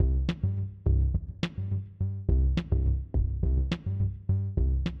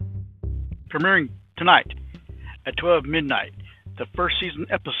premiering tonight at 12 midnight. The first season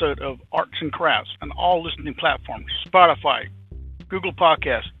episode of Arts and Crafts on all listening platforms: Spotify, Google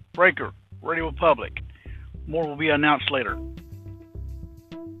Podcasts, Breaker, Radio Public. More will be announced later.